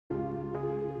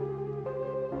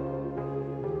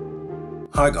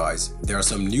Hi guys, there are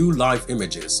some new live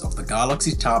images of the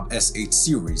Galaxy Tab S8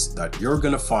 series that you're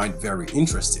gonna find very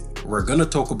interesting. We're gonna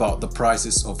talk about the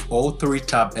prices of all three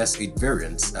Tab S8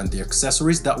 variants and the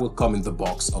accessories that will come in the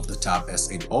box of the Tab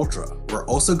S8 Ultra. We're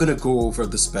also gonna go over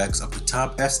the specs of the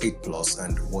Tab S8 Plus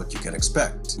and what you can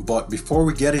expect. But before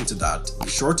we get into that, be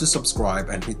sure to subscribe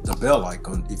and hit the bell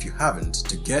icon if you haven't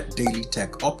to get daily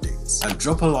tech updates, and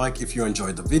drop a like if you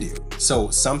enjoyed the video. So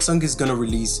Samsung is gonna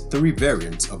release three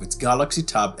variants of its Galaxy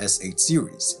Tab S8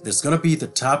 series. There's gonna be the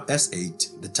Tab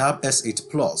S8, the Tab S8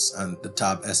 Plus, and the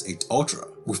Tab S8 Ultra.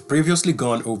 We've previously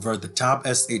gone over the Tab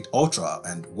S8 Ultra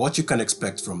and what you can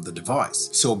expect from the device.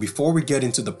 So before we get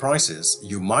into the prices,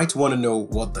 you might want to know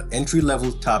what the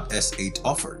entry-level Tab S8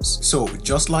 offers. So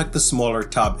just like the smaller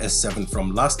Tab S7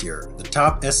 from last year, the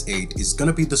Tab S8 is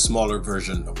gonna be the smaller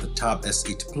version of the Tab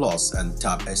S8 Plus and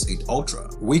Tab S8 Ultra.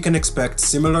 We can expect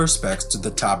similar specs to the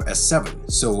Tab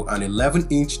S7, so an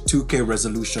 11-inch 2K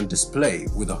resolution display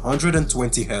with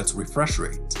 120Hz refresh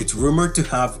rate. It's rumored to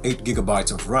have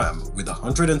 8GB of RAM with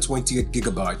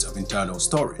 128GB of internal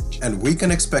storage, and we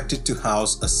can expect it to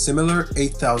house a similar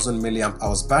 8000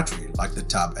 mAh battery like the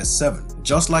Tab S7.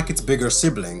 Just like its bigger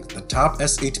sibling, the Tab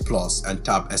S8 Plus and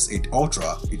Tab S8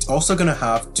 Ultra, it's also gonna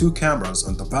have two cameras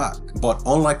on the back. But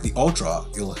unlike the Ultra,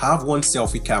 you'll have one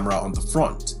selfie camera on the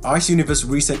front. Ice Universe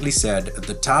recently said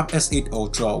the Tab S8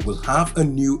 Ultra will have a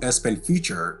new Spen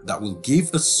feature that will give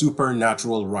a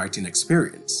supernatural writing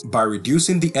experience by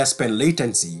reducing the Spen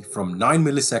latency from 9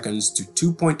 milliseconds to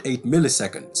 2.8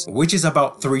 milliseconds, which is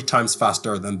about 3 times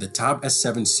faster than the Tab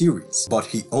S7 series. But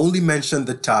he only mentioned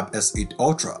the Tab S8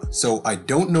 Ultra, so I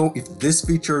don't know if this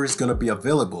feature is gonna be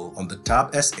available on the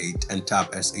Tab S8 and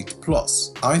Tab S8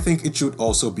 Plus. I think it should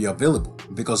also be available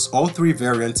because all three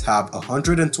variants have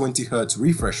 120Hz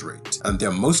refresh rate and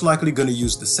they're most likely gonna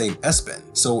use the same Spen.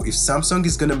 So if Samsung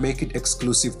is gonna make it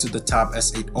exclusive to the Tab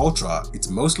S8 Ultra, it's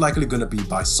most likely gonna be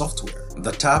by software.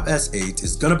 The Tab S8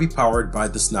 is gonna be powered by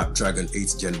the Snapdragon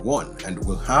 8 Gen 1 and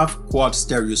will have quad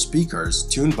stereo speakers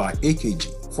tuned by AKG.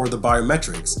 For the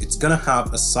biometrics, it's gonna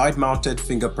have a side-mounted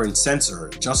fingerprint sensor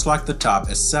just like the Tab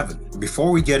S7.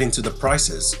 Before we get into the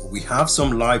prices, we have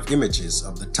some live images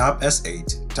of the Tab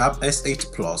S8, Tab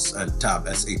S8 Plus, and Tab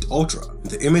S8 Ultra.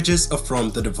 The images are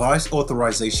from the device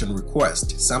authorization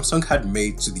request Samsung had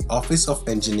made to the Office of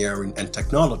Engineering and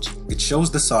Technology. It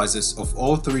shows the sizes of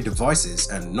all three devices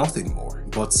and nothing more.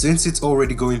 But since it's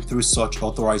already going through such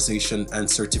authorization and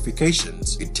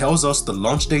certifications, it tells us the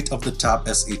launch date of the Tab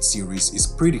S8 series is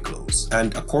pretty close.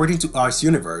 And according to Ice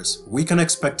Universe, we can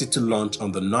expect it to launch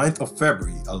on the 9th of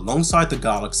February alongside the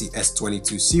Galaxy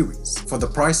S22 series. For the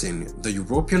pricing, the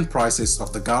European prices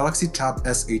of the Galaxy Tab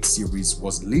S8 series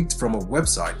was leaked from a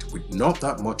website with not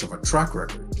that much of a track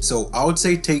record. So I would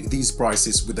say take these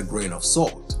prices with a grain of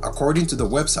salt. According to the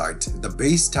website, the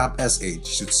base Tab S8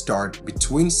 should start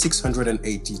between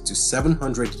 680 to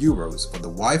 700 euros for the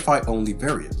Wi-Fi only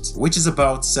variant, which is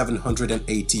about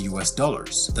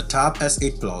 $780 The Tab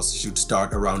S8 Plus should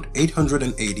start around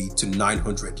 880 to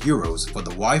 900 euros for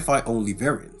the Wi-Fi only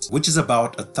variant, which is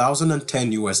about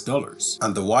 $1,010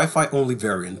 and the Wi-Fi only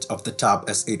variant of the Tab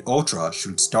S8 Ultra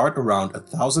should start around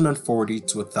 1,040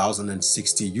 to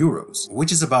 1,060 euros,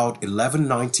 which is about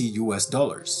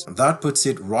 $1,190 That puts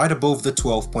it right above the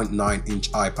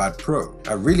 12.9-inch iPad Pro.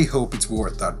 I really hope it's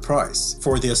worth that price.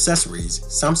 For the accessories,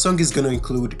 Samsung is going to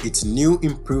include its new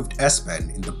improved S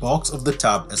Pen in the box of the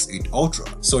Tab S8 Ultra,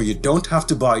 so you don't have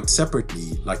to buy it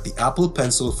separately like the Apple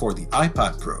Pencil for the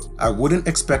iPad Pro. I wouldn't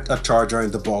expect a charger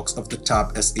in the box of the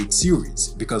Tab S8 series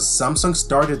because Samsung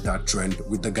started that trend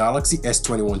with the Galaxy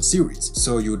S21 series,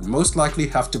 so you'd most likely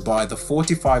have to buy the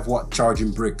 45-watt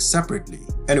charging brick separately.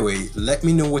 Anyway, let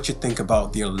me know what you think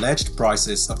about the alleged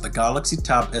prices of the Galaxy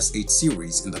Tab S8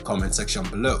 series in the comment section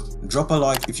below. Drop a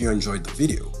like if you enjoyed the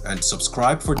video and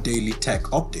subscribe for daily tech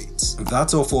updates.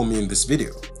 That's all for me in this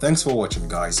video. Thanks for watching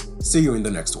guys. See you in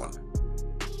the next one.